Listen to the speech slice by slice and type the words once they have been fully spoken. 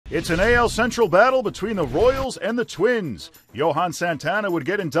It's an AL Central battle between the Royals and the Twins. Johan Santana would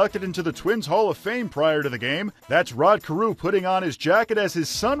get inducted into the Twins Hall of Fame prior to the game. That's Rod Carew putting on his jacket as his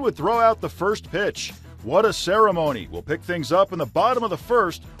son would throw out the first pitch. What a ceremony. We'll pick things up in the bottom of the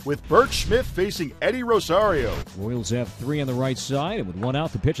first with Bert Smith facing Eddie Rosario. Royals have 3 on the right side, and with 1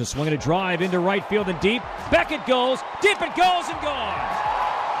 out, the pitch is swinging a drive into right field and deep. Back it goes, deep it goes and gone.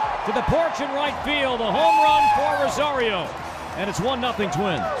 To the porch in right field, a home run for Rosario. And it's 1-0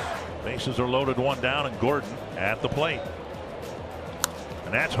 Twins. Bases are loaded, 1 down, and Gordon at the plate.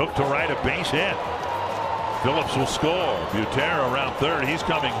 And that's hooked to right, a base hit. Phillips will score. Butera around third. He's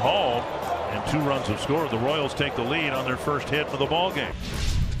coming home. And 2 runs have scored. The Royals take the lead on their first hit of the ball game.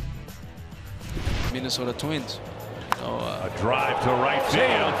 Minnesota Twins. A drive to right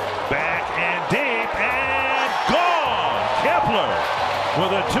field. Back and deep and gone. Kepler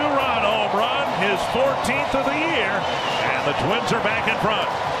with a 2-run home run, his 14th of the year. And the Twins are back in front.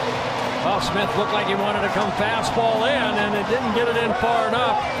 Well, Smith looked like he wanted to come fastball in, and it didn't get it in far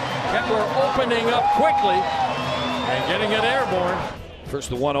enough. Kepler opening up quickly and getting it airborne. First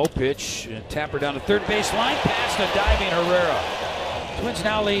the 1-0 pitch, and Tapper down to third base line, past a diving Herrera. Twins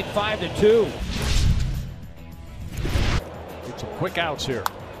now lead 5-2. Get some quick outs here.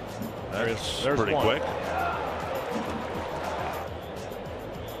 There's pretty one. quick.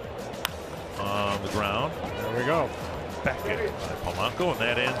 On the ground. There we go. Back it by Polanco, and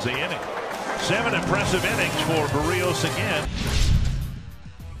that ends the inning. 7 impressive innings for Berrios again.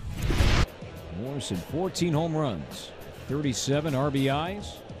 Morrison, 14 home runs, 37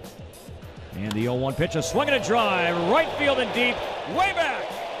 RBIs. And the 0-1 pitch, a swing and a drive, right field and deep, way back.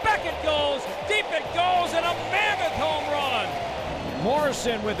 Back it goes, deep it goes, and a mammoth home run.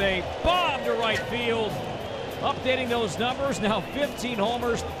 Morrison with a bomb to right field. Updating those numbers, now 15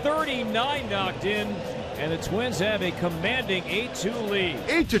 homers, 39 knocked in, and the Twins have a commanding 8-2 lead.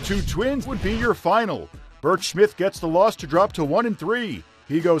 8-2 Twins would be your final. Bert Smith gets the loss to drop to 1-3.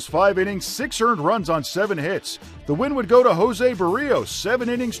 He goes 5 innings, 6 earned runs on 7 hits. The win would go to Jose Berrios, 7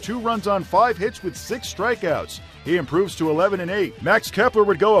 innings, 2 runs on 5 hits with 6 strikeouts. He improves to 11-8. Max Kepler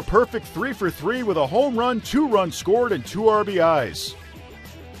would go a perfect 3 for 3 with a home run, 2 runs scored, and 2 RBIs.